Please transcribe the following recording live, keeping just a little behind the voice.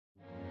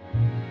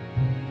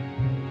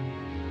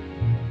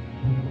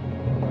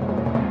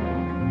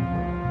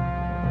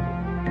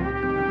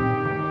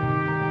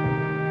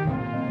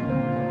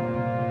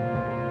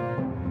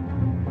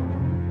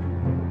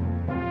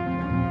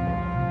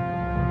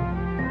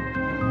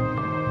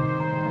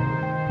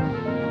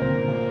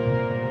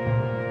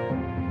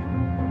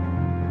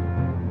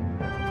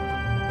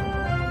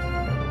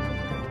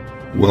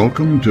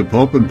Welcome to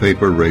Pulp and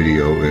Paper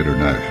Radio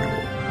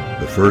International,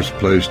 the first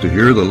place to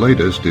hear the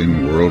latest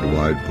in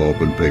worldwide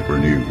pulp and paper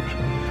news.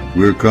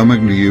 We're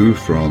coming to you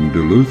from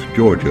Duluth,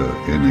 Georgia,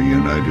 in the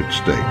United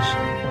States.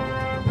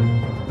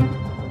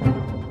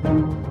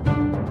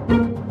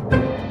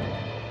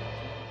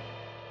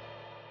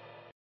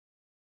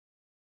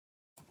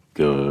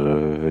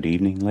 Good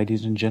evening,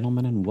 ladies and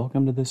gentlemen, and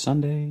welcome to the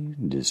Sunday,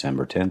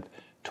 December 10th,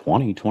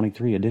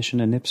 2023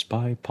 edition of Nips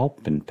by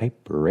Pulp and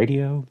Paper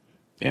Radio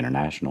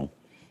International.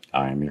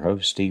 I am your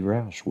host, Steve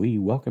Roush. We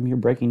welcome your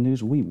breaking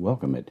news. We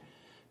welcome it.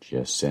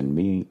 Just send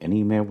me an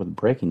email with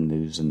breaking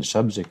news in the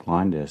subject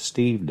line to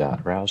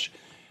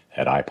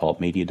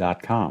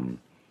steve.roush@ipulpmedia.com.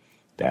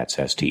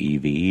 That's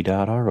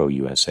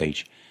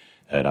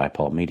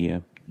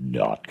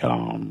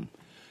steve.roush@ipulpmedia.com.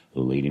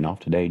 Leading off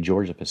today,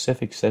 Georgia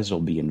Pacific says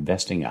it'll be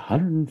investing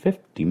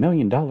 $150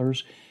 million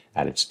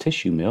at its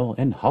tissue mill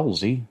in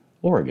Halsey,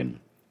 Oregon.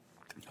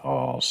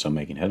 Also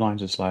making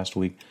headlines this last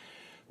week,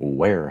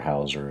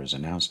 Weyerhaeuser has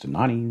announced a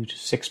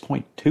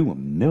 $96.2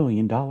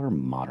 million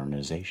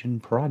modernization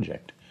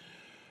project.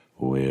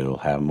 We'll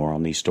have more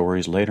on these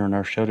stories later in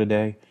our show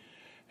today,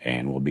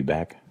 and we'll be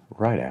back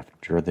right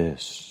after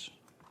this.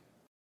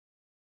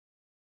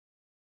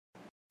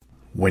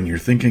 When you're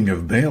thinking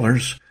of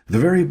balers, the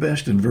very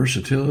best in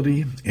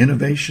versatility,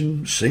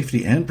 innovation,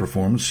 safety, and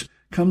performance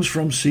comes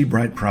from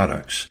Seabright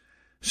products.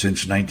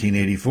 Since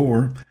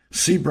 1984,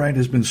 Seabright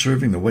has been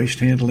serving the waste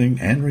handling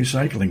and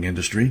recycling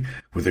industry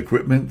with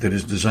equipment that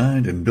is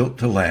designed and built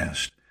to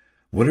last.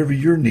 Whatever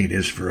your need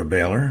is for a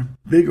baler,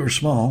 big or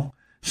small,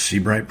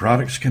 Seabright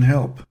products can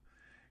help.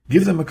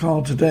 Give them a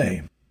call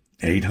today,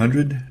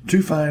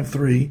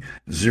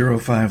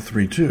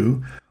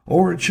 800-253-0532,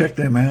 or check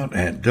them out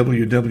at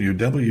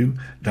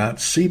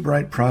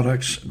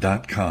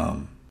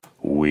www.seabrightproducts.com.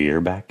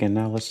 We're back, and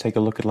now let's take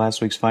a look at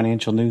last week's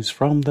financial news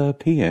from the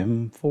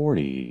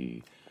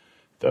PM40.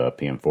 The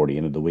PM40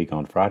 ended the week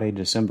on Friday,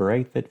 December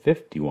 8th at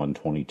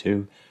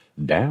 51.22,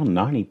 down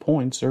 90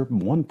 points or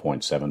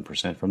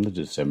 1.7% from the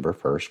December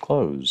 1st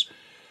close.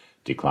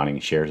 Declining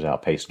shares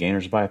outpaced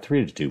gainers by a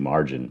 3-2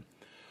 margin.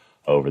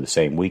 Over the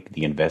same week,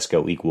 the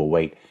Invesco Equal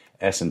Weight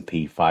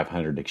S&P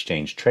 500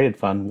 Exchange Traded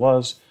Fund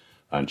was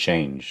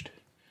unchanged.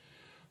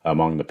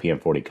 Among the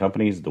PM40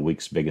 companies, the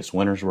week's biggest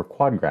winners were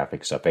Quad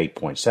Graphics, up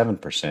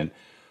 8.7%,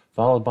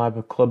 followed by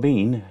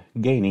Klabin,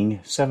 gaining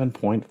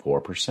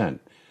 7.4%.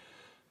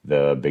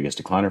 The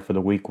biggest decliner for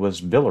the week was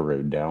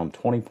Billerud, down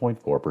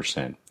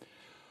 20.4%.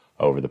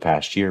 Over the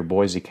past year,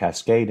 Boise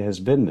Cascade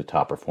has been the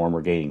top performer,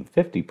 gaining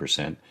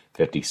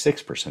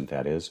 56%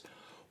 that is,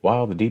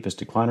 while the deepest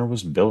decliner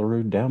was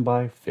Billerud, down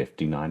by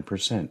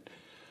 59%.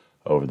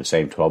 Over the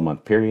same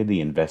 12-month period,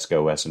 the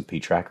Invesco S&P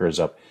tracker is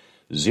up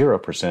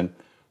 0%,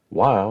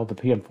 while the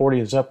PM40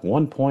 is up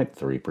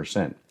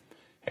 1.3%.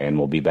 And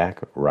we'll be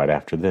back right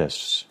after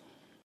this.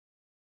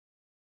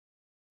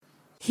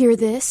 Hear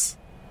this?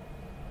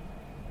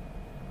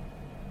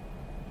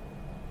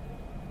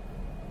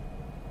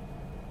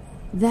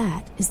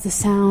 That is the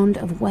sound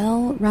of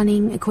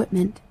well-running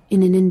equipment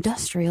in an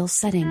industrial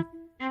setting.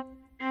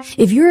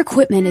 If your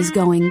equipment is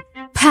going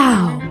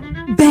pow,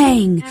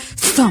 bang,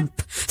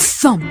 thump,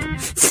 thump,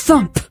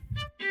 thump,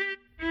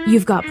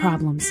 you've got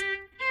problems.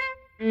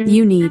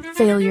 You need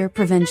Failure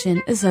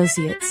Prevention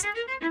Associates.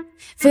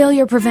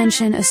 Failure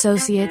Prevention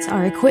Associates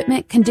are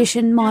equipment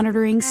condition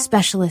monitoring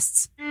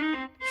specialists.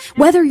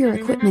 Whether your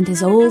equipment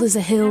is old as the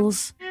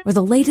hills or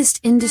the latest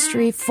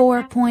Industry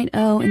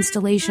 4.0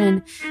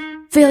 installation,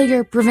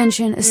 Failure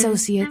Prevention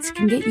Associates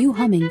can get you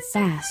humming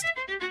fast.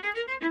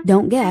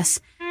 Don't guess.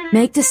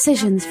 Make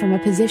decisions from a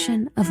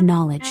position of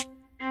knowledge.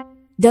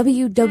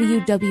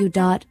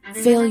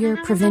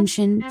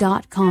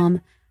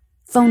 www.failureprevention.com.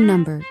 Phone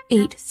number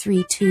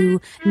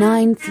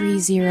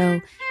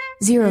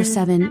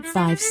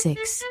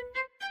 832-930-0756.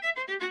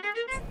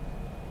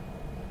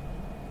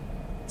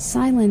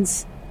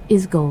 Silence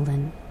is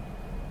golden.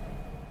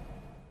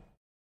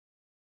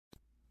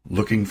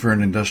 Looking for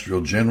an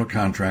industrial general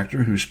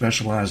contractor who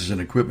specializes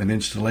in equipment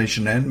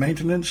installation and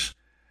maintenance?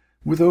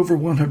 With over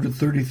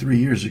 133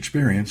 years'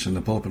 experience in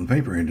the pulp and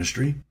paper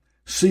industry,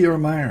 C.R.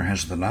 Meyer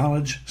has the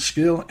knowledge,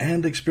 skill,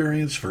 and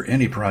experience for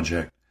any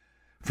project.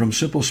 From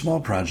simple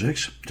small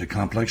projects to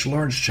complex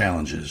large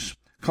challenges,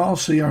 call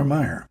C.R.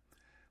 Meyer.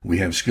 We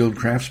have skilled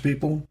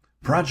craftspeople,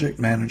 project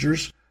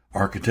managers,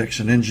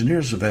 architects, and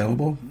engineers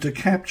available to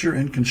capture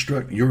and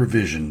construct your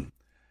vision.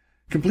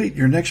 Complete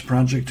your next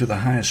project to the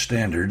highest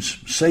standards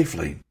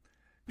safely.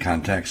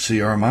 Contact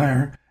C.R.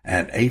 Meyer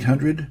at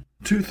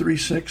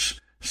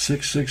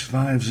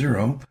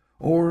 800-236-6650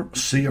 or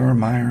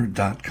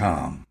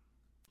crmeyer.com.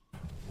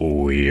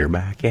 We're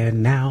back,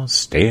 and now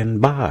stand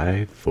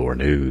by for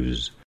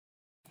news.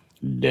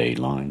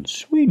 Dayline,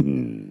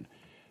 Sweden.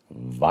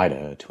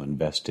 Vida to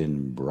invest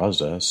in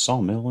Bruzza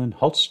sawmill in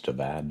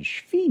Hulstavad,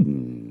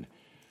 Sweden.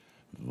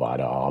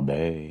 Vida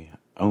AB,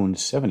 owned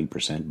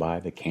 70% by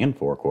the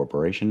Canfor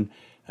Corporation,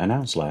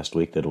 announced last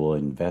week that it will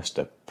invest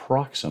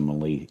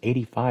approximately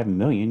 85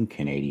 million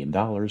Canadian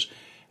dollars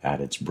at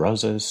its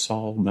Bruzza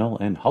sawmill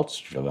in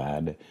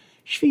Hulstavad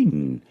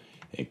Sweden,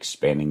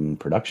 expanding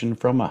production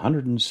from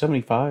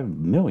 175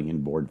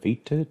 million board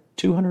feet to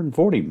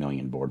 240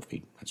 million board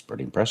feet. That's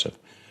pretty impressive.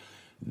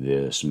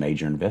 This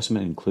major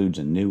investment includes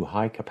a new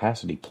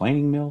high-capacity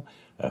planing mill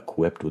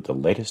equipped with the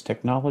latest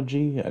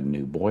technology, a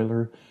new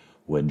boiler,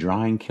 wood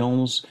drying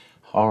kilns,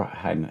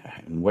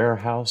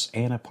 warehouse,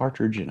 and a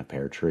partridge in a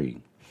pear tree.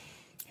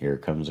 Here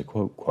comes a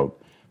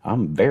quote,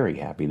 "I'm very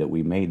happy that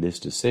we made this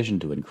decision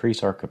to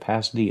increase our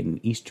capacity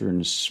in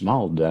eastern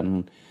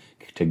Småland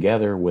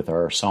together with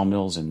our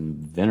sawmills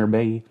in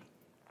Vänerby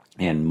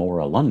and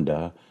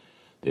Moralunda.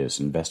 This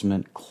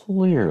investment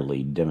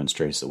clearly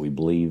demonstrates that we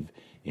believe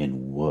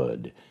in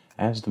wood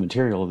as the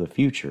material of the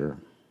future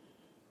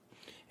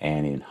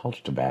and in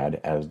Halstad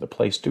as the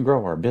place to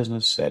grow our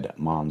business," said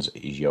Måns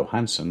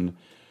Johansson,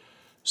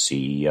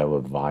 CEO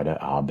of Vida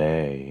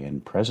AB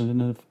and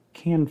president of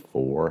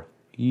Canfor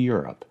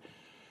Europe.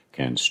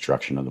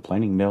 Construction of the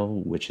planing mill,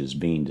 which is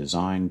being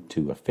designed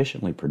to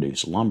efficiently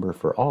produce lumber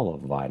for all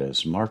of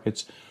Vida's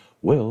markets,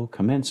 will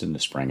commence in the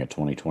spring of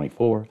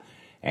 2024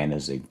 and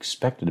is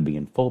expected to be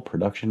in full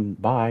production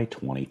by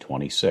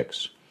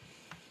 2026.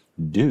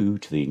 Due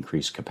to the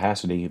increased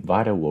capacity,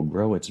 Vida will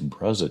grow its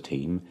Bruzza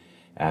team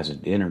as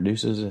it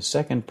introduces a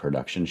second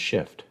production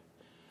shift.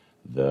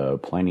 The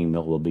planing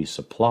mill will be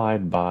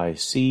supplied by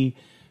C.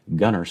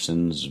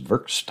 Gunnarsson's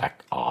Verkstad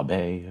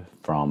AB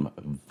from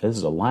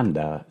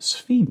Veslanda,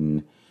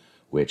 Sweden,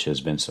 which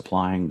has been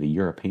supplying the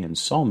European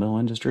sawmill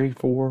industry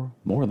for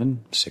more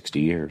than 60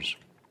 years.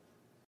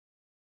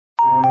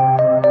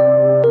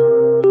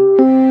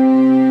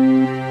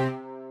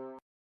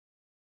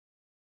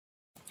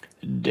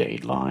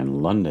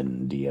 Dateline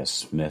London, D.S.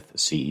 Smith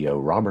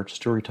CEO Roberts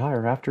to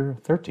retire after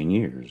 13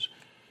 years.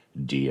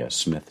 D.S.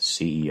 Smith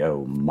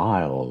CEO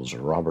Miles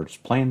Roberts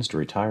plans to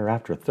retire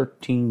after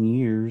 13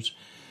 years,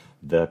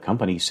 the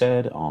company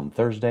said on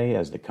Thursday,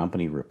 as the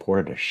company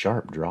reported a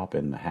sharp drop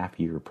in the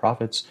half-year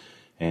profits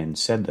and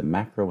said the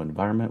macro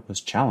environment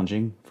was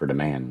challenging for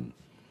demand.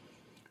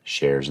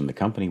 Shares in the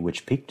company,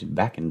 which peaked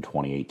back in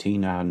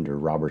 2018 under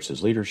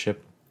Roberts'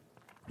 leadership,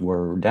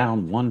 were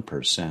down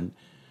 1%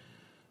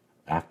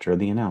 after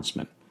the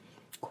announcement.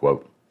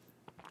 Quote,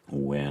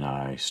 "When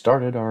I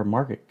started, our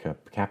market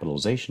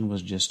capitalization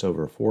was just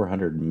over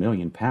 £400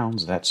 million.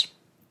 That's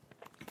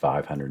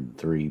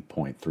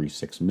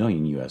 $503.36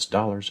 million US,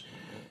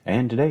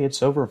 and today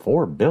it's over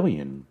 $4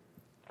 billion,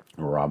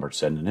 Roberts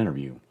said in an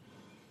interview.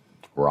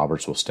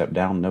 Roberts will step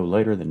down no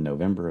later than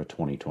November of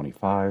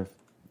 2025,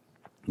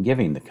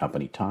 giving the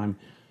company time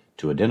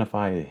to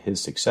identify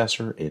his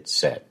successor, it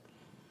said.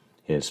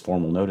 His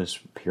formal notice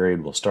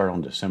period will start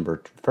on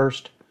December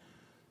 1st,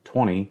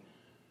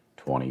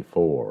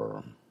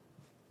 2024.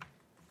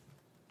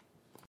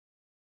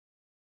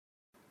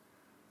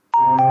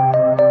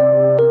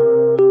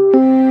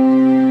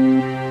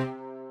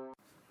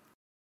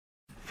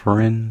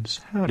 Friends,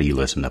 how do you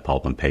listen to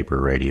Pulp and Paper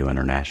Radio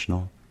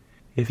International?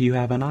 If you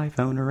have an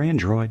iPhone or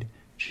Android,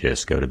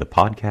 just go to the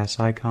podcast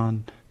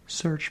icon,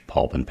 search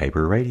Pulp and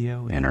Paper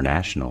Radio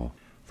International.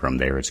 From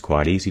there, it's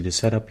quite easy to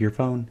set up your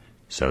phone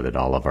so that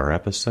all of our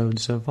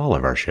episodes of all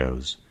of our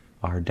shows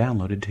are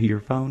downloaded to your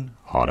phone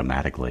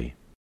automatically.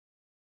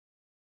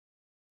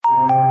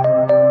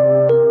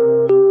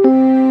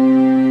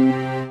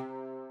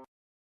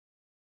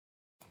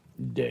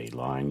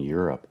 Dateline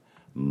Europe.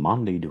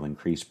 Mondi to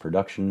increase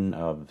production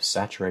of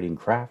saturating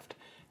kraft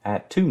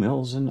at 2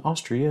 mills in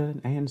Austria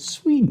and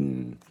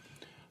Sweden.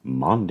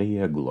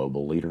 Mondi, a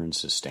global leader in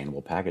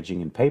sustainable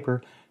packaging and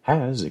paper,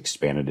 has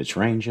expanded its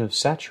range of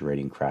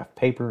saturating kraft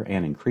paper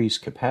and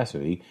increased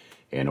capacity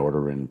in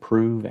order to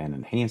improve and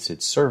enhance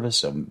its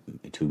service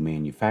to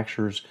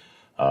manufacturers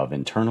of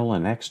internal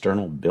and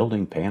external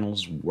building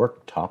panels,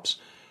 worktops,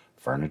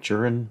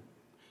 furniture, and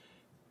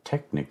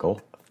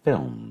technical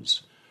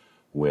films.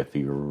 With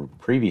the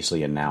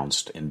previously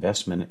announced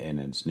investment in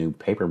its new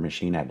paper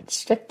machine at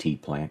its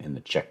Štětí plant in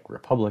the Czech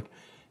Republic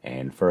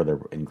and further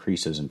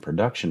increases in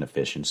production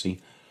efficiency,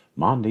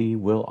 Mondi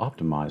will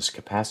optimize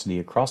capacity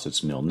across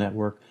its mill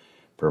network,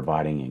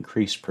 providing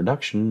increased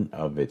production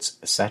of its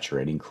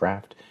saturating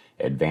kraft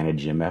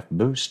Advantage MF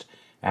Boost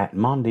at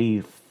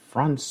Mondi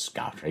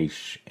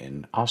Franzreich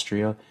in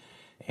Austria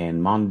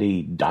and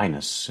Mondi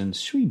Dynas in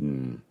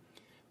Sweden.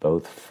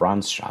 Both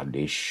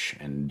Franzreich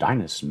and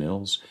Dynas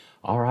mills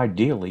are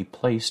ideally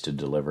placed to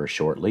deliver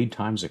short lead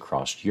times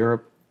across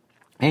Europe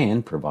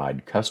and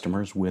provide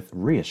customers with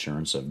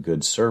reassurance of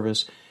good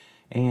service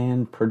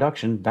and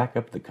production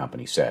backup, the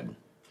company said.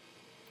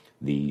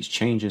 These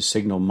changes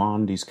signal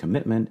Mondi's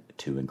commitment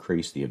to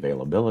increase the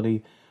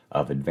availability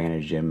of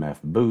Advantage MF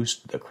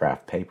Boost, the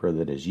kraft paper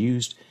that is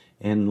used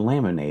in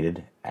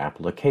laminated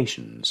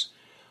applications.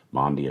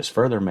 Mondi has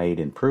further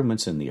made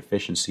improvements in the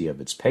efficiency of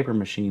its paper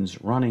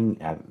machines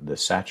running at the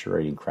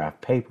saturating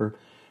kraft paper,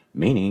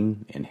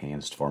 meaning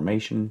enhanced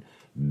formation,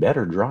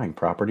 better drying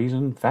properties,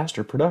 and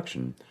faster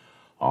production.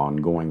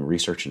 Ongoing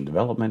research and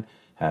development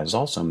has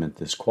also meant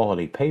this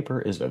quality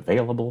paper is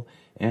available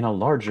in a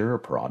larger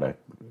product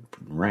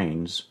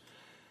range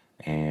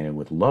and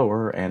with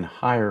lower and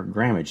higher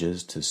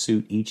grammages to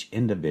suit each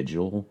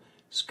individual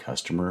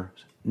customer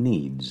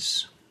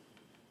needs.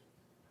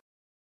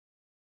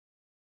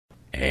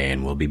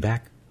 And we'll be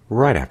back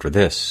right after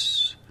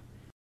this.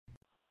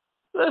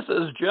 This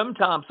is Jim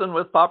Thompson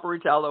with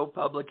Paperitalo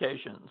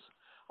Publications.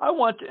 I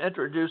want to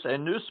introduce a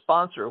new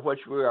sponsor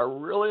which we are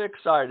really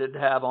excited to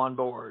have on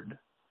board.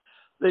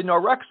 The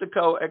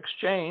Norexico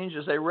Exchange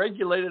is a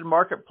regulated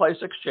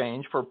marketplace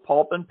exchange for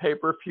pulp and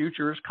paper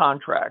futures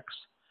contracts.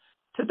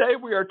 Today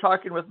we are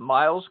talking with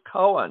Miles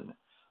Cohen,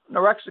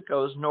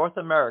 Norexico's North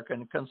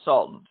American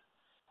consultant.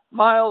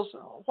 Miles,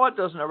 what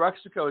does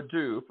Norexico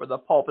do for the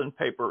pulp and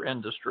paper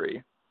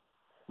industry?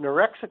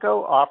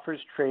 Norexico offers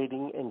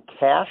trading in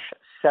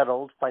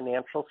cash-settled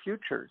financial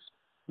futures.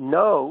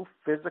 No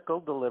physical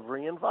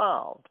delivery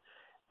involved.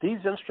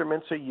 These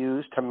instruments are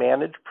used to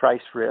manage price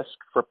risk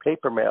for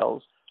paper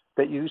mills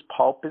that use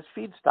pulp as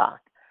feedstock.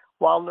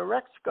 While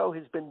Norexico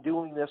has been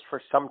doing this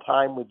for some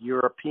time with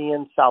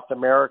European, South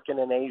American,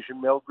 and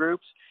Asian mill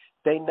groups,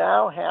 they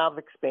now have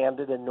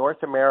expanded in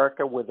North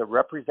America with a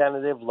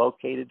representative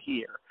located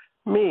here.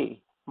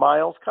 Me,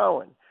 Miles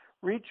Cohen.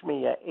 Reach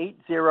me at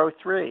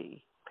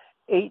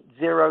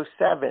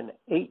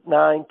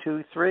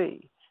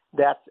 803-807-8923.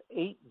 That's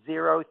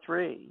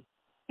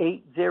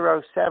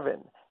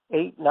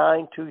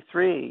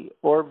 803-807-8923.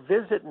 Or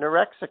visit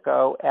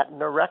Norexico at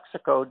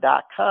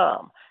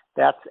norexico.com.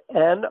 That's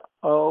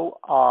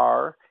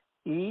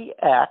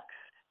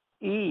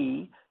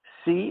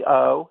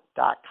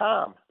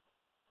NOREXECO.com.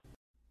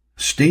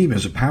 Steam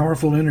is a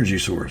powerful energy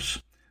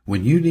source.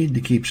 When you need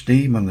to keep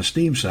steam on the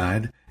steam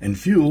side and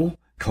fuel,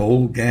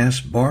 coal, gas,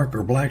 bark,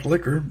 or black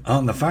liquor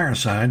on the fire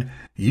side,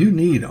 you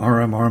need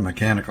RMR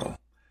Mechanical.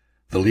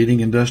 The leading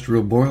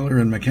industrial boiler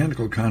and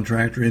mechanical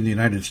contractor in the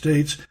United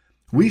States,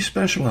 we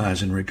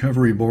specialize in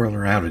recovery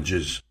boiler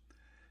outages.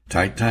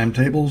 Tight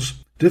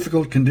timetables,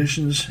 difficult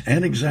conditions,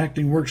 and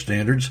exacting work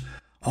standards,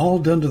 all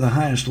done to the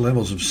highest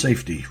levels of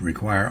safety,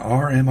 require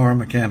RMR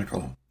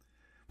Mechanical.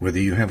 Whether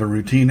you have a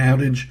routine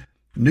outage,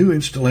 new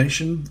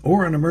installation,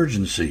 or an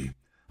emergency,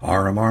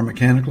 RMR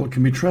Mechanical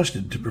can be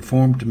trusted to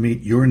perform to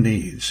meet your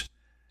needs.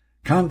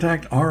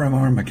 Contact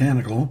RMR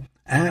Mechanical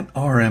at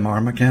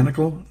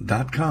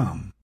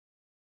rmrmechanical.com.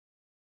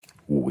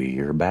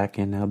 We're back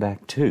and now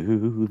back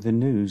to the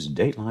news.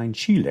 Dateline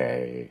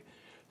Chile.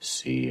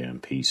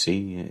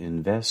 CMPC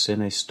invests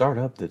in a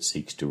startup that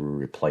seeks to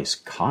replace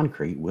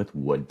concrete with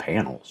wood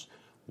panels.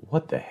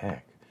 What the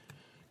heck?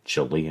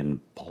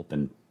 Chilean pulp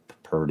and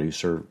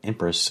producer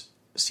Empress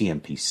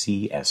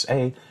CMPC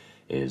SA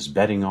is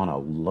betting on a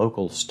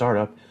local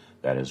startup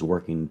that is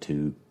working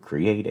to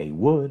create a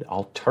wood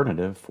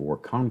alternative for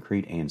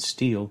concrete and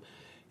steel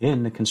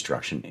in the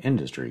construction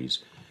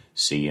industries.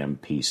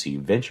 CMPC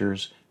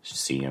Ventures,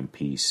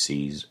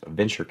 CMPC's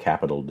venture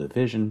capital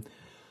division,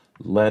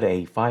 led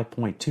a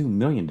 $5.2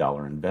 million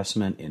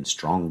investment in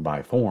Strong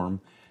by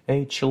Form,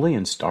 a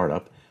Chilean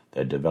startup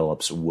that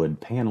develops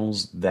wood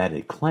panels that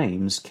it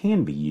claims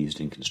can be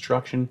used in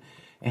construction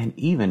and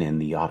even in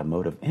the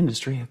automotive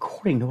industry,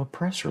 according to a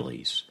press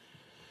release.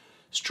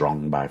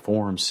 Strong by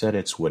Form said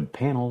its wood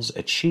panels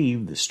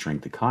achieve the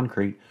strength of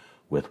concrete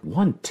with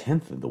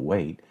 1/10 of the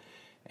weight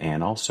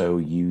and also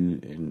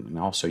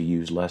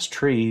use less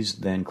trees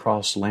than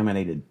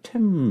cross-laminated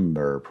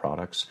timber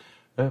products,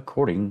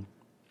 according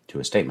to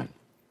a statement.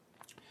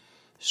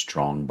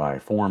 Strong by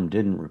Form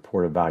didn't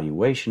report a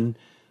valuation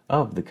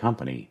of the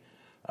company.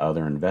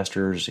 Other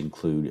investors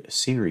include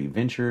Siri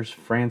Ventures,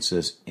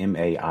 Francis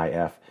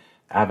MAIF,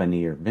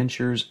 Avenir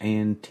Ventures,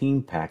 and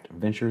Team Pact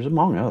Ventures,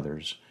 among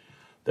others.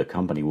 The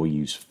company will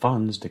use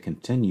funds to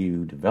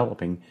continue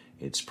developing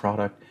its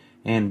product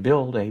and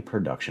build a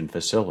production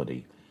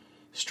facility.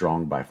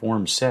 Strong by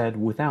Form said,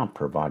 without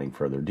providing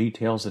further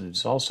details, that it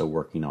is also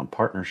working on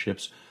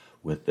partnerships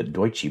with the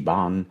Deutsche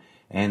Bahn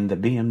and the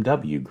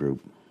BMW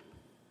Group.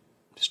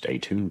 Stay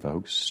tuned,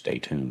 folks. Stay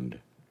tuned.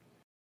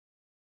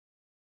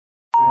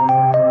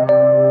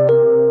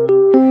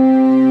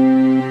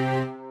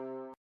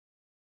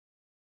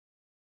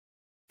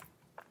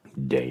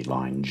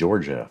 Dayline,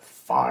 Georgia.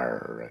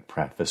 Fire at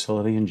Pratt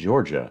facility in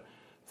Georgia.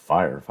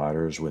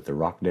 Firefighters with the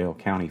Rockdale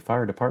County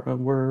Fire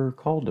Department were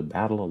called to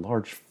battle a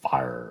large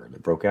fire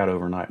that broke out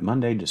overnight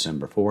Monday,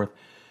 December 4th,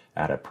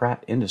 at a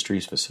Pratt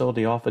Industries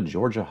facility off of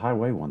Georgia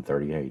Highway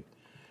 138.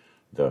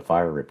 The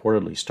fire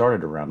reportedly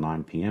started around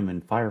 9 p.m.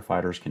 and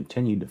firefighters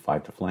continued to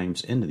fight the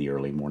flames into the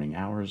early morning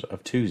hours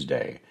of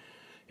Tuesday.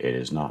 It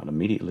is not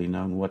immediately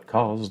known what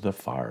caused the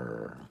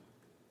fire.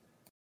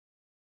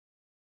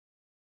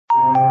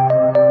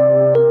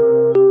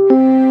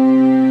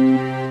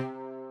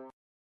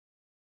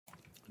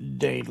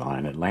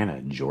 Dayline,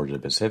 Atlanta, Georgia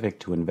Pacific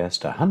to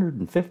invest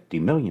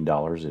 $150 million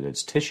at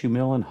its tissue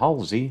mill in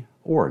Halsey,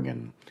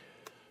 Oregon.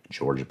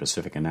 Georgia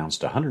Pacific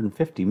announced a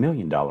 $150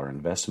 million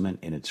investment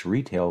in its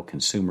retail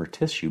consumer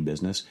tissue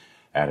business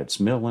at its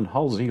mill in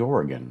Halsey,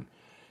 Oregon.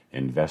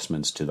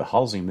 Investments to the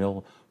Halsey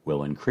mill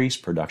will increase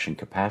production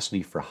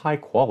capacity for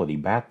high-quality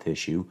bath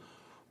tissue,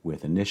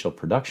 with initial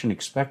production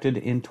expected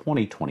in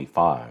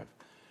 2025.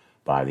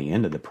 By the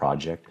end of the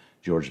project,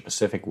 Georgia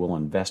Pacific will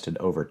invested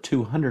over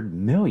 $200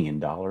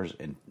 million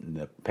in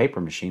the paper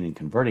machine and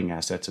converting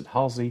assets at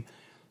Halsey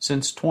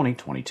since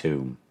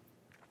 2022.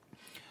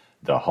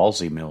 The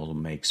Halsey mill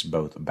makes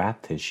both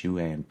bath tissue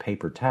and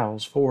paper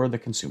towels for the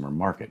consumer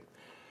market.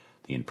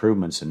 The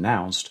improvements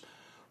announced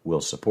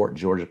will support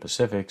Georgia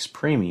Pacific's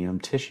premium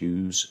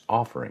tissues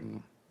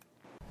offering.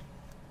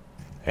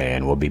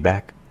 And we'll be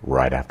back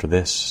right after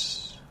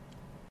this.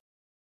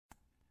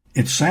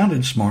 It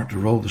sounded smart to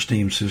roll the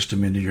steam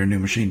system into your new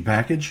machine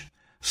package.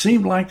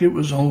 Seemed like it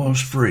was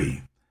almost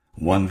free.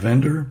 One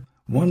vendor,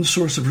 one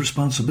source of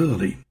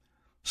responsibility.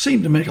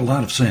 Seemed to make a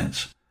lot of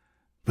sense.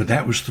 But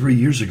that was 3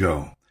 years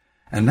ago.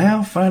 And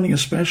now finding a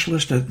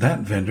specialist at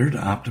that vendor to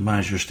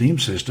optimize your steam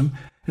system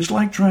is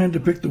like trying to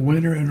pick the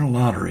winner in a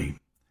lottery.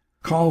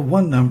 Call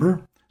one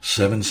number,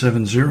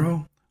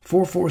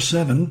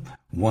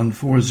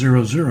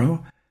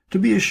 770-447-1400, to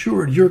be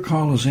assured your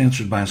call is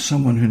answered by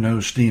someone who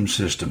knows steam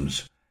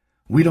systems.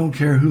 We don't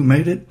care who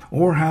made it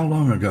or how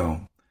long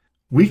ago.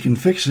 We can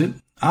fix it,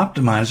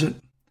 optimize it.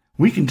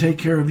 We can take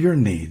care of your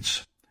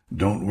needs.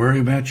 Don't worry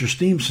about your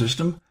steam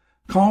system.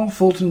 Call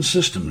Fulton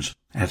Systems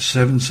at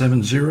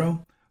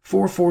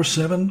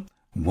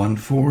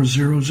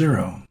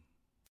 770-447-1400.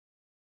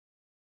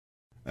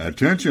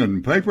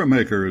 Attention paper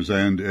makers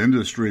and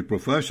industry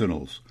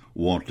professionals.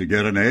 Want to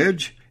get an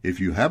edge? If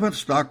you haven't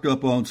stocked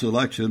up on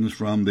selections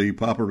from the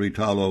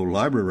Paperitalo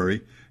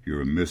Library,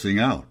 you're missing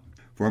out.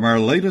 From our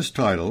latest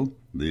title,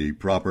 The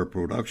Proper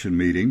Production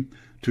Meeting,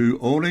 to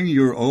owning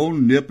your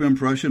own Nip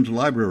Impressions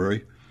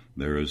library,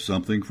 there is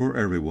something for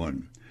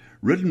everyone.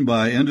 Written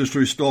by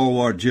industry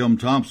stalwart Jim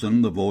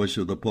Thompson, the voice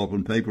of the pulp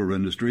and paper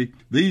industry,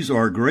 these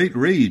are great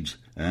reads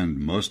and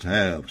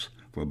must-haves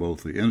for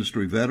both the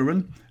industry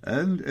veteran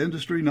and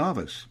industry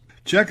novice.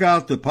 Check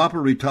out the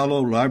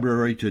Paperitalo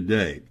Library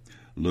today.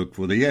 Look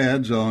for the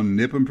ads on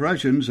Nip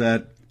Impressions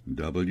at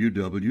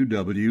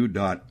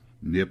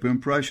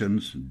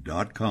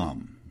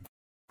www.nipimpressions.com.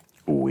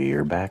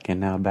 We're back, and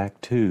now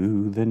back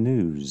to the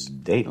news.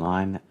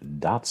 Dateline,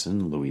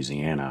 Dotson,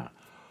 Louisiana.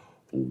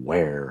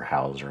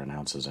 Weyerhaeuser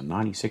announces a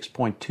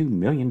 $96.2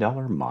 million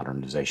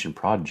modernization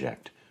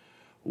project.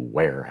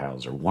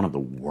 Weyerhaeuser, one of the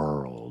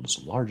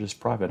world's largest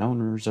private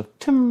owners of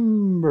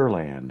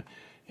timberland,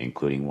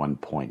 including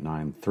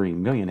 1.93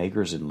 million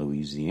acres in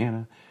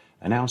Louisiana,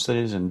 announced that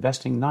it is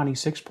investing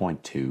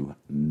 $96.2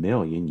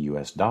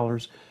 million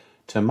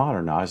to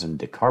modernize and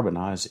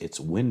decarbonize its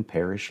Wind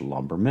Parish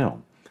lumber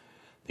mill.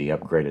 The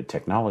upgraded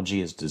technology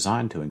is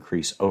designed to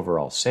increase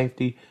overall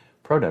safety,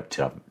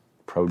 productivity,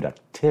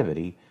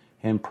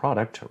 and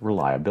product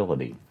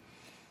reliability.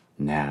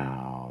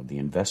 Now, the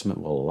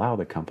investment will allow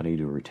the company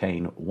to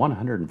retain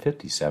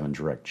 157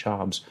 direct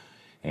jobs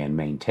and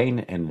maintain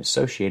an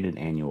associated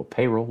annual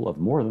payroll of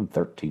more than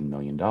 $13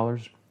 million,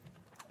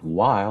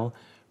 while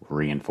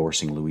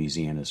reinforcing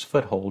Louisiana's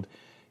foothold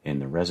in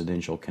the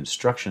residential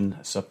construction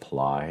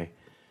supply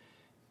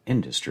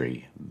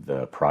industry.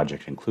 The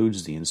project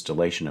includes the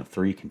installation of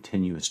 3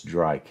 continuous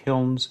dry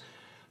kilns,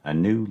 a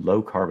new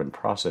low-carbon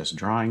process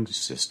drying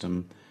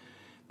system.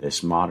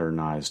 This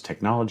modernized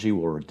technology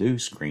will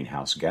reduce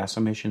greenhouse gas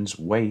emissions,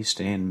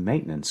 waste, and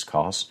maintenance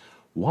costs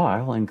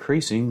while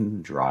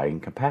increasing drying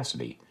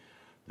capacity.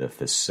 The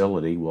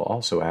facility will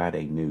also add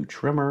a new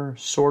trimmer,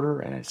 sorter,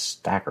 and a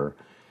stacker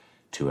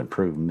to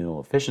improve mill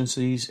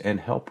efficiencies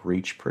and help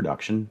reach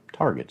production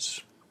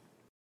targets.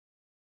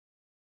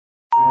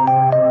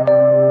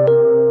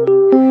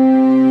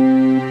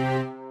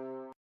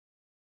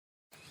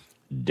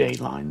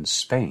 Dayline,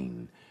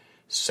 Spain.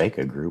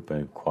 Saica Group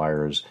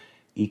acquires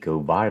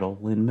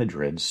EcoVital in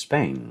Madrid,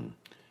 Spain.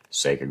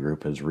 Saica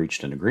Group has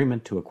reached an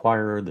agreement to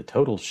acquire the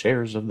total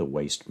shares of the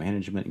waste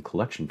management and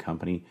collection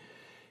company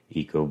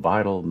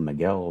EcoVital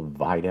Miguel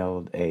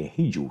Vidal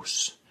e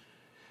Jesus.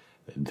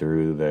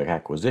 Through the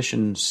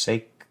acquisition,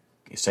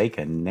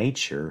 Saica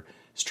Nature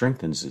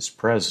strengthens its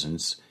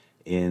presence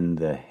in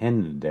the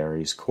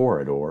Hendares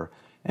corridor,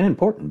 an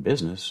important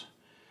business,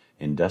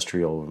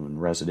 industrial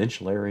and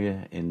residential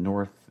area in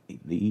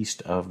the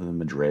east of the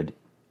Madrid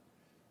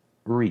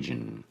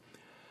region.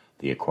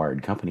 The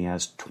acquired company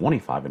has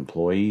 25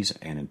 employees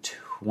and in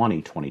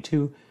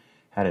 2022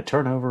 had a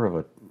turnover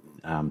of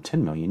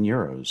 10 million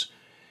euros.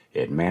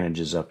 It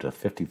manages up to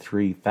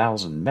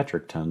 53,000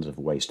 metric tons of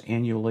waste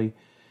annually,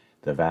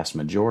 the vast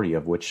majority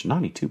of which,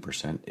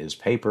 92%, is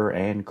paper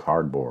and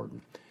cardboard.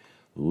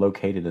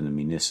 Located in the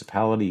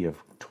municipality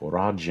of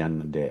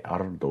Torrejón de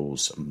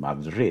Ardoz,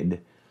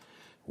 Madrid,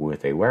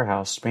 with a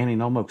warehouse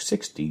spanning almost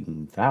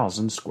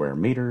 16,000 square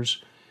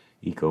meters,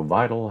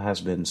 EcoVital has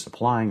been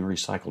supplying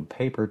recycled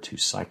paper to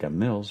Saica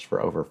mills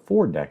for over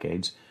 4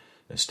 decades,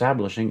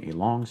 establishing a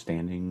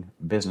long-standing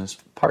business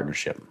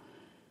partnership.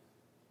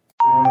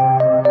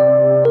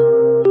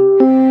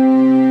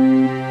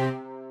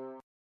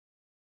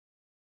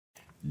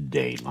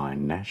 Dayline,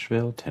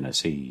 Nashville,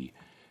 Tennessee.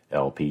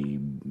 LP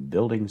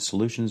Building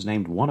Solutions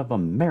named one of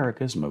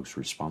America's most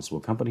responsible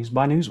companies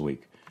by Newsweek.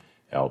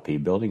 LP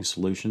Building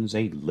Solutions,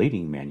 a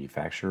leading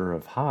manufacturer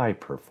of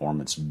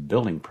high-performance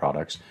building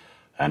products,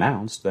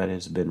 announced that it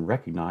has been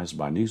recognized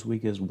by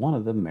Newsweek as one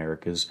of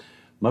America's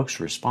most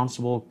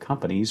responsible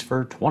companies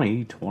for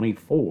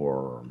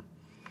 2024.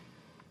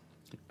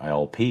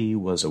 LP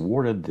was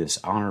awarded this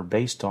honor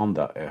based on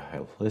the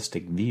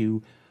holistic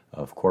view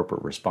of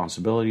corporate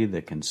responsibility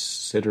that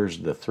considers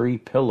the three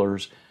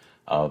pillars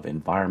of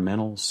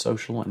environmental,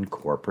 social, and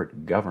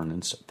corporate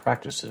governance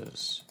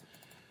practices.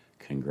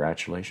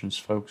 Congratulations,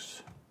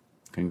 folks.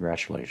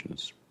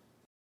 Congratulations.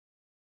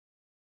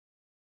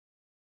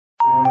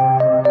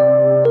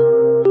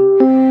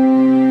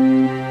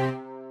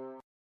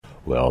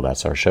 Well,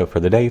 that's our show for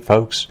the day,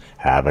 folks.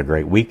 Have a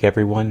great week,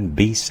 everyone.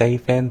 Be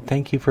safe, and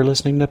thank you for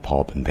listening to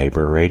Pulp and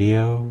Paper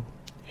Radio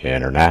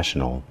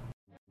International.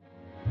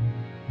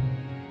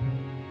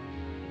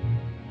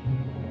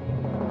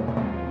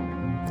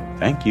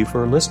 Thank you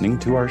for listening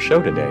to our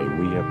show today.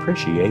 We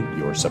appreciate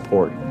your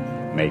support.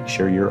 Make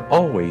sure you're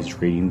always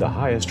reading the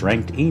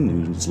highest-ranked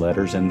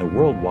e-newsletters in the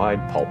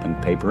worldwide pulp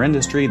and paper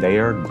industry. They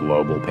are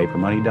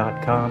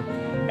globalpapermoney.com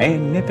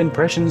and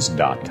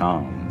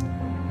nipimpressions.com.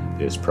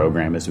 This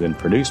program has been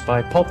produced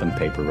by Pulp and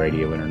Paper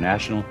Radio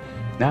International,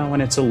 now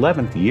in its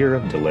 11th year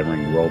of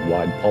delivering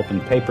worldwide pulp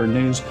and paper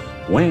news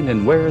when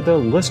and where the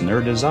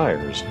listener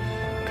desires.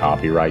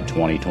 Copyright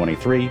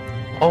 2023,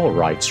 all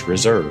rights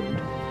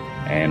reserved.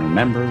 And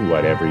remember,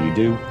 whatever you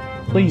do,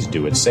 please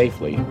do it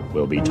safely.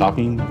 We'll be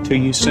talking to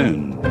you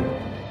soon.